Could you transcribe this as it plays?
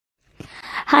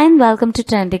Hi and welcome to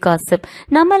Trendy Gossip.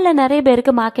 நம்மள நிறைய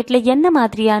பேருக்கு மார்க்கெட்ல என்ன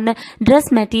மாதிரியான ட்ரெஸ்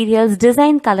மெட்டீரியல்ஸ்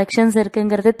டிசைன் கலெக்ஷன்ஸ்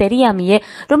இருக்குங்கிறது தெரியாமையே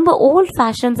ரொம்ப ஓல்ட்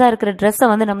ஃபேஷன்ஸா இருக்கிற ட்ரெஸ்ஸை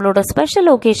வந்து நம்மளோட ஸ்பெஷல்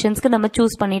ஒகேஷன்ஸ்க்கு நம்ம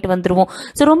சூஸ் பண்ணிட்டு வந்துருவோம்.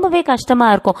 ஸோ ரொம்பவே கஷ்டமா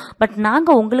இருக்கும். பட்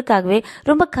நாங்கள் உங்களுக்காகவே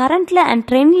ரொம்ப கரண்ட்ல அண்ட்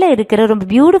ட்ரெண்ட்ல இருக்கிற ரொம்ப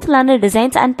பியூட்டிஃபுல்லான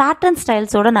டிசைன்ஸ் அண்ட் பேட்டர்ன்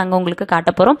ஸ்டைல்ஸோட நாங்கள் உங்களுக்கு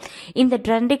காட்ட போறோம். இந்த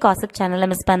ட்ரெண்டி காசிப் சேனலை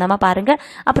மிஸ் பண்ணாம பாருங்க.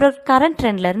 அப்புறம் கரண்ட்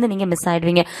ட்ரெண்ட்ல இருந்து நீங்க மிஸ்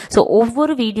ஆயிடுவீங்க. ஸோ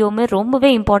ஒவ்வொரு வீடியோவுமே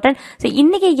ரொம்பவே இம்பார்ட்டன்ட். ஸோ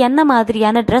இன்னைக்கு என்ன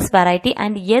மாதிரியான ட்ரெஸ் வெரைட்டி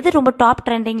அண்ட் எது ரொம்ப டாப்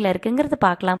ட்ரெண்டிங்ல இருக்குங்கிறது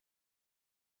பார்க்கலாம்.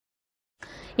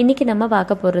 இன்னைக்கு நம்ம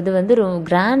பார்க்க போகிறது வந்து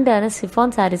கிராண்டான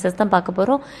ஷிஃபான் சாரீஸஸ் தான் பார்க்க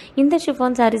போகிறோம். இந்த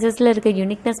ஷிஃபான் சாரீஸஸில் இருக்க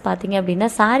யூனிக்னஸ் பார்த்தீங்க அப்படின்னா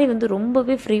சாரீ வந்து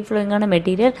ரொம்பவே ஃப்ரீ ஃப்ளோயிங்கான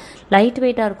மெட்டீரியல், லைட்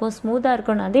வெயிட்டாக இருக்கும், ஸ்மூத்தாக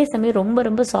இருக்கும், அதே சமயம் ரொம்ப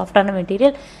ரொம்ப சாஃப்டான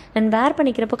மெட்டீரியல் அண்ட் வேர்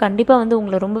பண்ணிக்கிறப்போ கண்டிப்பாக வந்து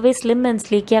உங்களை ரொம்பவே ஸ்லிம் அண்ட்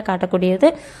ஸ்லீக்கியாக காட்டக்கூடியது.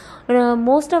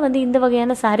 மோஸ்ட்டாக வந்து இந்த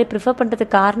வகையான சாரீ ப்ரிஃபர்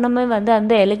பண்ணுறதுக்கு காரணமே வந்து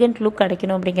அந்த எலிகண்ட் லுக்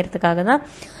கிடைக்கணும் அப்படிங்கிறதுக்காக தான்.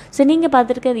 ஸோ நீங்கள்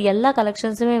பார்த்துருக்க எல்லா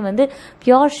கலெக்ஷன்ஸுமே வந்து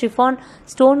பியோர் ஷிஃபான்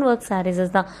ஸ்டோன் ஒர்க்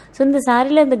சாரீஸஸ் தான். ஸோ இந்த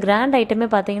சாரியில் இந்த கிராண்ட் ஐட்டமே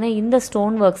பார்த்தீங்கன்னா இந்த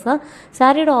ஸ்டோன் ஒர்க்ஸ் தான்.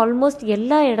 சாரியோட ஆல்மோஸ்ட்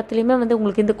எல்லா இடத்துலையுமே வந்து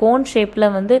உங்களுக்கு இந்த கோன் ஷேப்பில்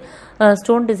வந்து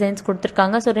ஸ்டோன் டிசைன்ஸ்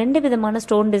கொடுத்துருக்காங்க. ஸோ ரெண்டு விதமான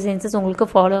ஸ்டோன் டிசைன்ஸஸ் உங்களுக்கு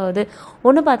ஃபாலோ ஆகுது.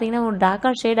 ஒன்று பார்த்தீங்கன்னா ஒரு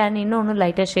டார்க்கர் ஷேட் அண்ட் இன்னொன்று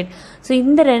லைட்டர் ஷேட். ஸோ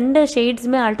இந்த ரெண்டு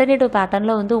ஷேட்ஸுமே ஆல்டர்னேட்டிவ்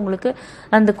பேட்டர்னில் வந்து உங்களுக்கு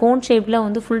அந்த கோன் ஷேப்பில்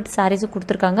வந்து ஃபுல் சாரீஸும்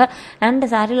கொடுத்துருக்காங்க. அண்ட்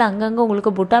சாரியில் அங்கங்கே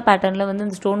உங்களுக்கு புட்டா பேட்டர்னில் வந்து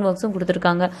இந்த ஸ்டோன் ஒர்க்ஸும்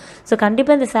கொடுத்துருக்காங்க. ஸோ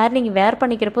கண்டிப்பாக இந்த சாரி நீங்கள் வேர்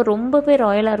பண்ணிக்கிறப்போ ரொம்பவே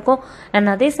ராயலாக இருக்கும்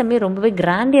அண்ட் அதே சமயம் ரொம்பவே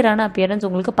கிராண்டியரான அப்பியரன்ஸ்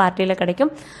உங்களுக்கு பார்ட்டியில்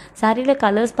கிடைக்கும். சாரியில்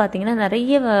கலர்ஸ் பார்த்தீங்கன்னா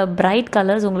நிறைய பிரைட்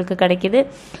கலர்ஸ் உங்களுக்கு கிடைக்கிது.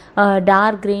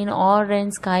 Dark green,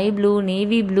 orange, sky blue,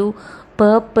 navy blue,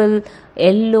 purple,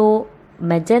 yellow,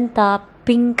 magenta,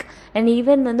 pink and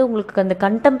even வந்து உங்களுக்கு அந்த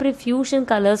கண்டெம்பரரி ஃபியூஷன்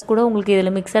கலர்ஸ் கூட உங்களுக்கு இதில்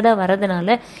மிக்சடாக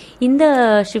வரதுனால இந்த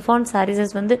ஷிஃபான்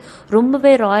சாரீஸஸ் வந்து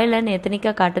ரொம்பவே ராயல் அண்ட்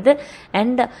எத்தனிக்காக காட்டுது.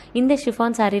 அண்ட் இந்த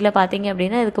ஷிஃபான் சாரியில் பார்த்தீங்க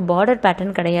அப்படின்னா இதுக்கு பார்டர்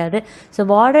பேட்டர்ன் கிடையாது. ஸோ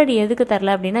பார்டர் எதுக்கு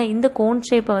தரல அப்படின்னா இந்த கோன்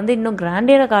ஷேப்பை வந்து இன்னும்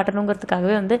கிராண்டியராக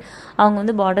காட்டணுங்கிறதுக்காகவே வந்து அவங்க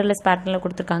வந்து பார்டர்லெஸ் பேட்டர்னில்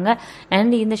கொடுத்துருக்காங்க.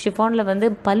 அண்ட் இந்த ஷிஃபானில் வந்து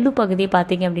பல்லு பகுதியை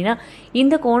பார்த்தீங்க அப்படின்னா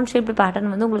இந்த கோன் ஷேப்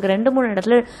பேட்டர்ன் வந்து உங்களுக்கு 2-3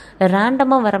 இடத்துல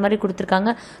ரேண்டமாக வர மாதிரி கொடுத்துருக்காங்க.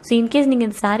 ஸோ இன்கேஸ் நீங்கள்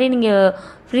இந்த சாரீ நீங்கள்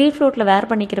ஃப்ரீ ஃப்ளோட்டில் வேர்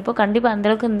பண்ணிக்கிறப்போ கண்டிப்பாக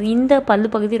அந்தளவுக்கு இந்த பல்லு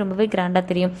பகுதி ரொம்பவே கிராண்டாக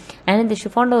தெரியும். அண்ட் இந்த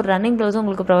ஷிஃபானில் ஒரு ரன்னிங் ப்ளவுஸும்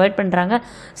உங்களுக்கு ப்ரொவைட் பண்ணுறாங்க.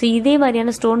 ஸோ இதே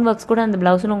மாதிரியான ஸ்டோன் ஒர்க்ஸ் கூட அந்த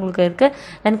ப்ளவுஸும் உங்களுக்கு இருக்குது.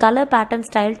 And colour pattern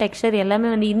style texture எல்லாமே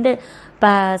வந்து இந்த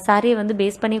சாரியை வந்து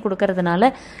பேஸ் பண்ணி கொடுக்கறதுனால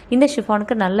இந்த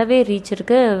ஷிஃபானுக்கு நல்லாவே ரீச்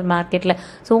இருக்குது மார்க்கெட்டில்.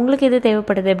 ஸோ உங்களுக்கு எது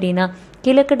தேவைப்படுது அப்படின்னா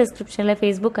கீழே டிஸ்கிரிப்ஷனில்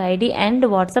Facebook ID and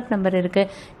WhatsApp number இருக்குது,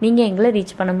 நீங்கள் எங்களை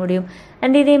ரீச் பண்ண முடியும்.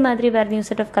 அண்ட் இதே மாதிரி வேறு நியூ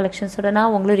செட் ஆஃப் கலெக்ஷன்ஸோட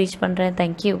நான் உங்களும் ரீச் பண்ணுறேன்.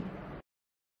 தேங்க்யூ.